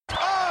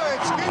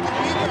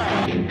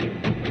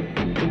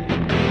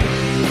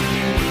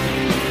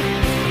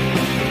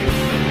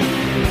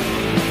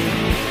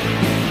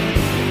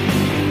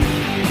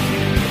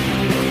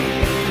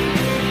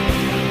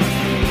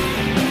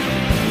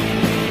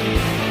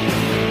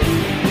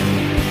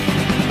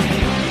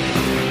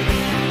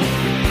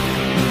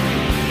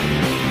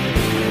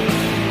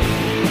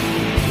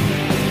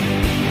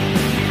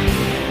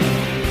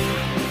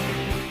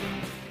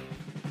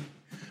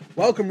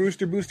Welcome,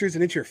 Rooster Boosters,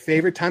 and it's your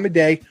favorite time of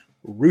day,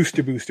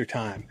 Rooster Booster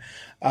time.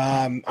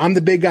 I'm the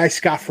big guy,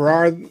 Scott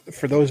Farrar.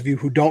 For those of you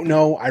who don't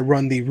know, I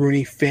run the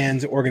Rooney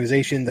Fans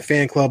Organization, the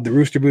fan club, the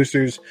Rooster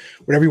Boosters,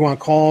 whatever you want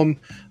to call them.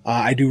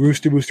 I do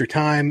Rooster Booster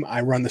time.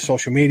 I run the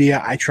social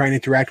media. I try and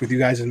interact with you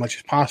guys as much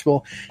as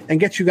possible and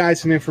get you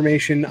guys some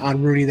information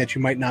on Rooney that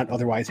you might not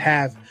otherwise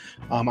have.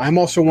 I'm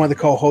also one of the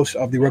co-hosts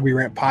of the Rugby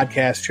Rant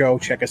podcast show.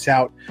 Check us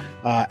out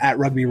at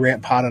Rugby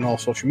Rant Pod on all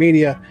social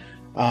media.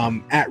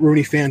 At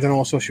Rooney Fans on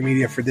all social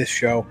media for this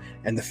show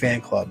and the fan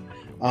club.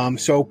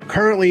 So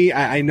currently,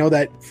 I know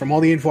that from all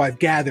the info I've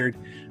gathered,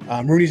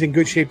 Rooney's in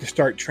good shape to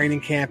start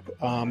training camp.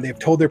 They've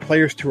told their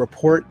players to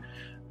report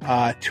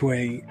to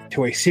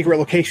a secret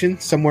location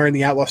somewhere in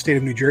the outlaw state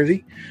of New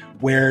Jersey,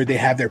 where they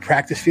have their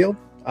practice field.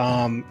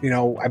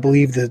 I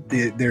believe that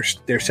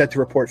they're set to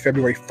report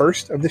February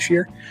 1st of this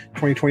year,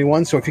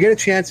 2021. So if you get a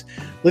chance,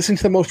 listen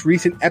to the most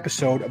recent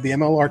episode of the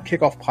MLR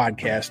Kickoff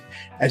podcast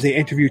as they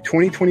interview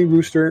 2020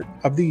 Rooster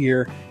of the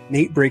Year,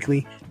 Nate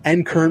Brakely,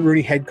 and current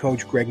Rooney head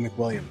coach Greg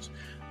McWilliams.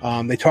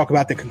 They talk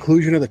about the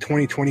conclusion of the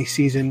 2020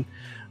 season.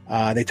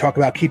 They talk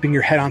about keeping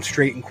your head on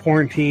straight in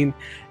quarantine.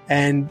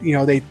 And,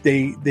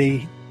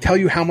 they tell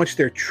you how much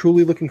they're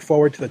truly looking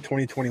forward to the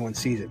 2021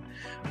 season.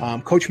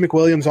 Coach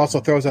McWilliams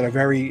also throws out a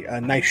very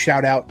nice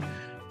shout out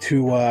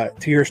to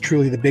yours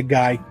truly, the big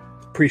guy.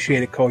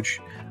 Appreciate it, Coach.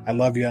 I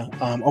love you.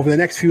 Over the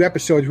next few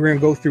episodes, we're going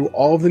to go through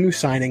all of the new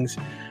signings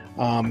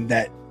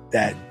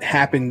that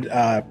happened,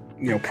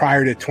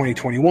 prior to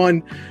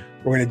 2021.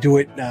 We're going to do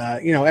it,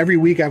 every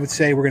week. I would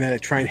say we're going to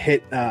try and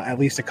hit at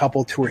least a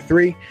couple, 2 or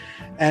 3.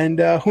 And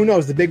who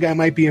knows, the big guy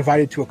might be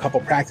invited to a couple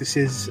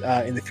practices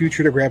in the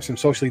future to grab some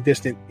socially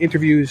distant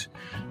interviews,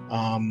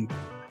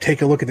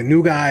 take a look at the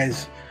new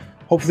guys.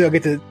 Hopefully I'll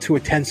get to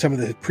attend some of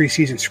the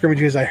preseason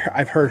scrimmages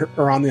I've heard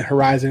are on the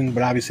horizon,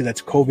 but obviously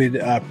that's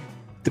COVID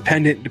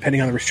dependent, depending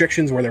on the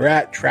restrictions, where they're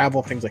at,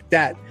 travel, things like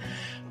that.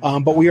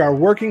 But we are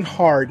working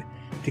hard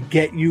to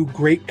get you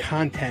great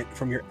content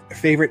from your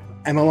favorite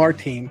MLR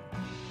team.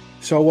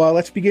 So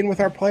let's begin with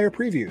our player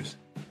previews.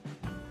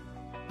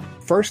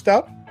 First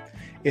up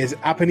is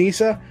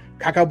Apanisa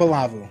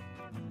Kakabalavu.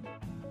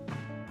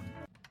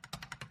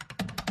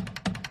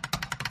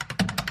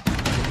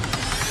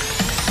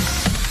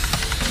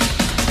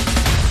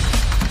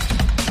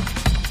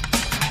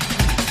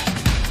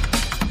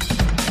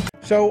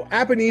 So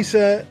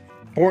Apanisa,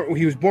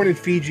 he was born in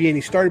Fiji, and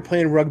he started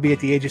playing rugby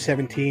at the age of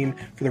 17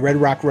 for the Red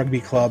Rock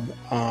Rugby Club.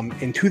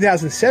 In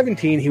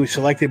 2017, he was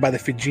selected by the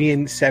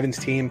Fijian Sevens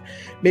team,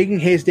 making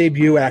his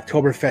debut at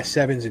Oktoberfest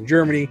Sevens in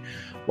Germany,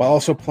 while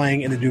also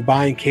playing in the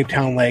Dubai and Cape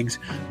Town legs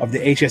of the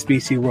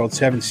HSBC World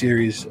Sevens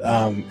Series.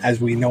 As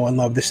we know and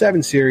love the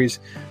Sevens Series,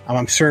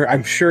 I'm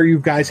sure you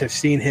guys have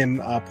seen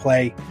him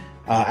play,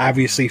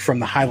 obviously from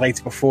the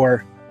highlights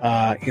before.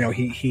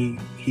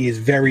 He is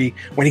very,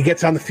 when he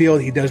gets on the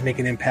field, he does make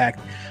an impact.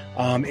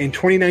 In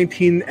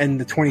 2019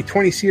 and the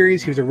 2020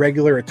 series, he was a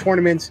regular at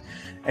tournaments,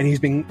 and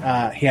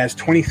he has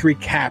 23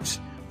 caps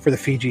for the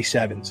Fiji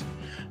Sevens.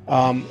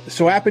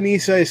 So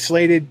Apanisa is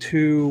slated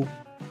to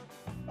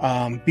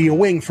be a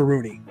wing for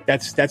Rooney.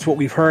 That's what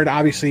we've heard.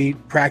 Obviously,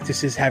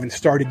 practices haven't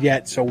started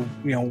yet, so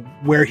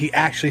where he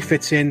actually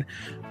fits in,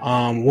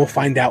 we'll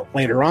find out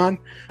later on.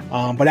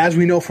 But as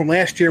we know from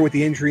last year with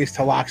the injuries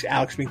to locks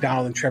Alex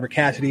McDonald and Trevor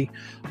Cassidy,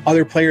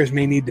 other players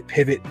may need to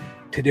pivot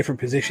to different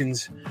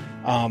positions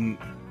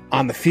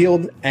on the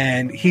field,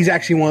 and he's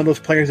actually one of those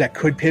players that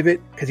could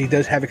pivot because he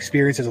does have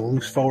experience as a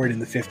loose forward in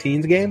the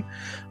 15s game.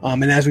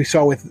 And as we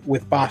saw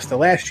with Basta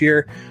last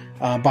year,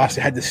 Basta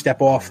had to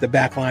step off the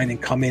back line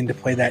and come in to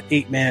play that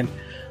 8-man.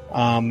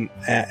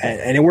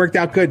 And it worked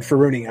out good for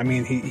Rooney. I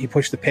mean, he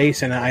pushed the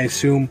pace, and I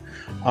assume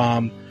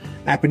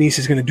Apanisa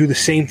is going to do the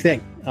same thing.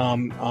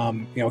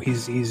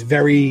 He's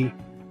very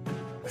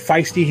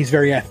feisty. He's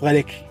very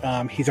athletic.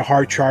 He's a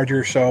hard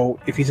charger. So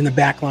if he's in the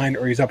back line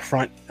or he's up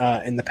front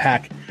in the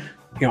pack,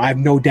 I have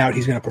no doubt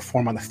he's going to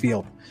perform on the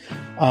field.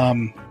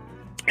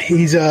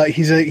 He's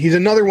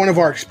another one of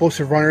our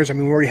explosive runners. I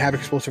mean, we already have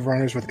explosive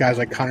runners with guys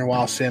like Connor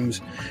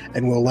Wallace-Sims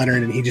and Will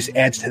Leonard, and he just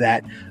adds to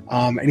that.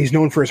 And he's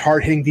known for his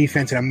hard-hitting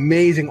defense and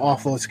amazing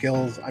offload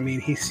skills. I mean,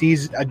 he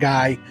sees a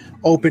guy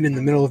open in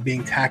the middle of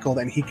being tackled,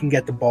 and he can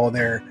get the ball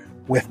there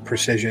with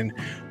precision.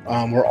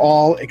 We're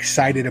all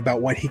excited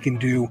about what he can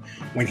do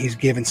when he's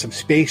given some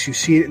space. You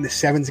see it in the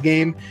Sevens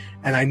game,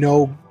 and I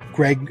know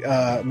Greg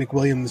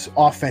McWilliams'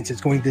 offense is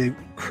going to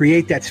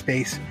create that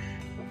space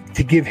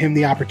to give him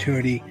the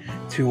opportunity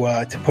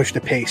to push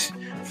the pace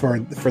for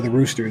the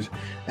Roosters.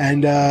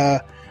 And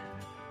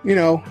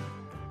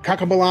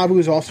Kakabalavu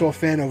is also a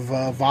fan of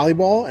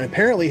volleyball, and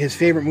apparently his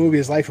favorite movie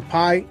is Life of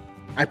Pi.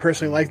 I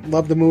personally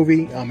love the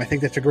movie. I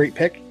think that's a great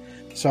pick.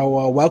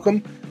 So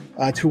welcome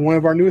to one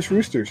of our newest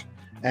Roosters,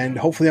 and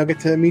hopefully I'll get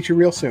to meet you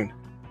real soon.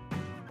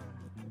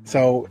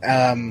 So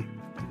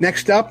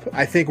next up,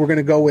 I think we're going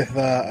to go with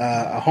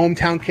a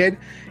hometown kid.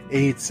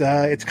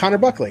 It's Connor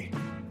Buckley.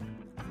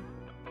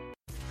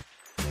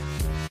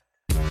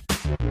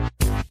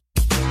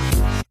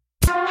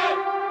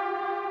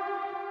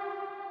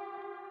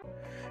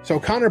 So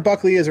Connor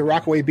Buckley is a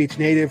Rockaway Beach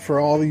native. For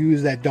all of you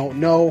that don't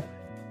know,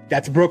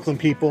 that's Brooklyn,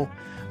 people.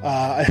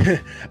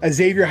 A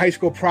Xavier High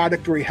School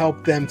product where he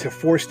helped them to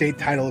 4 state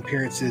title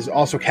appearances,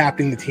 also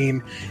captaining the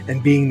team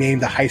and being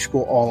named the high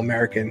school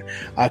All-American.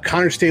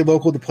 Connor stayed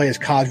local to play his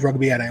college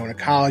rugby at Iona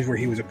College, where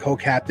he was a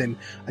co-captain,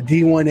 a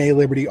D1A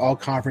Liberty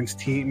All-Conference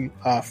team,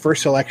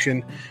 first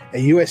selection, a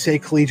USA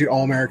Collegiate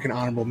All-American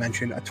honorable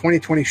mention, a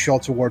 2020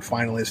 Schultz Award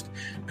finalist.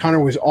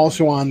 Connor was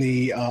also on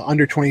the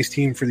under-20s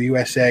team for the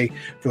USA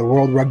for the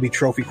World Rugby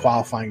Trophy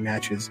qualifying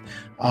matches.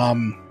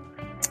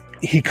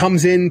 He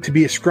comes in to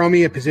be a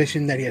scrummy, a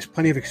position that he has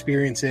plenty of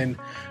experience in.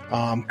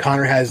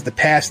 Connor has the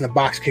pass and the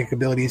box kick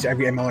abilities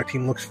every MLR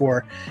team looks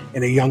for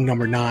in a young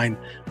number 9.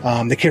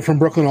 The kid from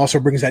Brooklyn also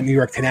brings that New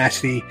York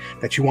tenacity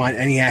that you want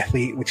in any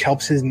athlete, which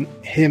helps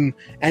him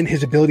and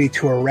his ability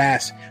to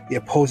harass the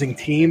opposing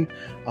team.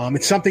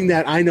 It's something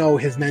that I know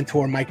his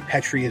mentor, Mike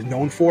Petrie, is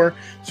known for.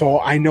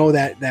 So I know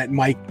that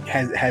Mike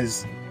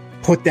has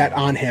put that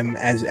on him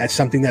as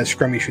something that a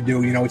scrummy should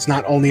do. You know, it's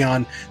not only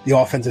on the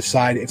offensive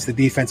side, it's the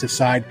defensive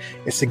side.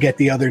 It's to get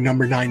the other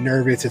number 9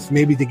 nervous. It's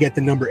maybe to get the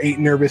number 8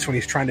 nervous when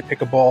he's trying to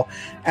pick a ball,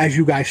 as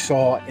you guys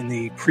saw in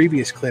the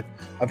previous clip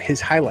of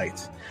his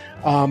highlights.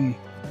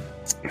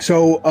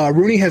 So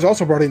Rooney has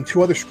also brought in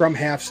 2 other scrum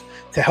halves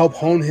to help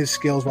hone his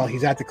skills while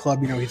he's at the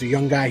club. You know, he's a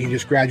young guy. He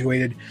just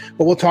graduated.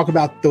 But we'll talk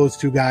about those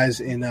 2 guys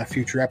in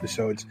future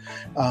episodes.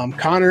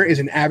 Connor is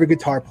an avid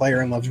guitar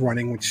player and loves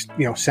running, which,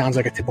 you know, sounds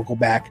like a typical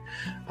back.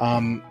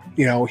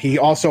 You know, he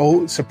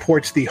also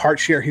supports the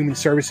HeartShare Human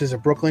Services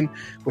of Brooklyn,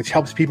 which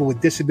helps people with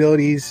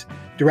disabilities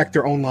direct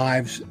their own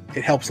lives.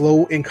 It helps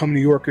low-income New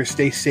Yorkers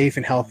stay safe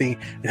and healthy.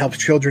 It helps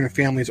children and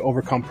families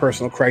overcome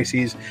personal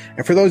crises.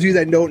 And for those of you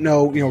that don't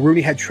know, you know, Rooney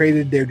had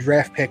traded their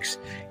draft picks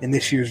in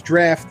this year's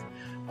draft.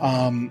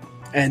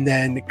 And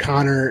then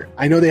Connor,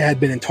 I know they had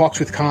been in talks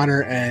with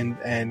Connor,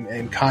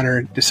 and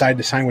Connor decided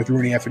to sign with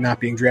Rooney after not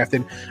being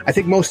drafted. I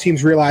think most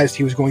teams realized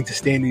he was going to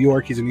stay in New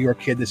York. He's a New York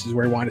kid. This is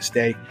where he wanted to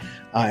stay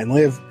and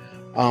live.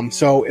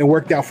 So it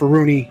worked out for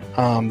Rooney.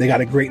 They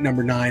got a great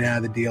number 9 out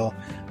of the deal.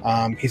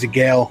 He's a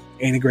Gale.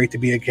 Ain't it great to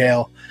be a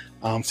Gale?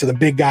 So the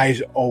big guy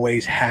is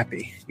always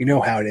happy. You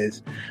know how it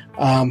is.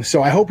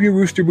 So I hope you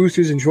Rooster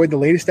Boosters enjoyed the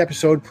latest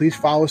episode. Please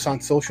follow us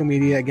on social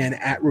media, again,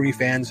 at Rooney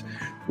Fans.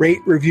 Rate,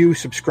 review,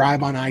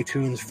 subscribe on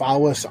iTunes.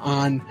 Follow us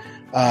on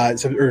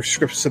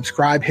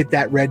subscribe, hit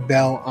that red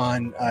bell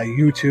on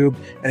YouTube.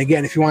 And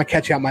again, if you want to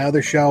catch out my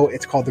other show,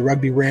 it's called The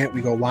Rugby Rant.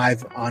 We go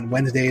live on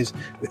Wednesdays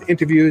with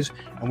interviews,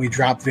 and we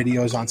drop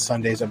videos on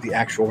Sundays of the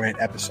actual rant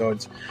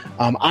episodes.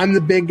 I'm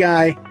the big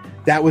guy.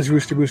 That was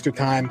Rooster Booster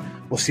time.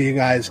 We'll see you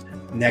guys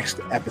next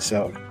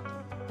episode.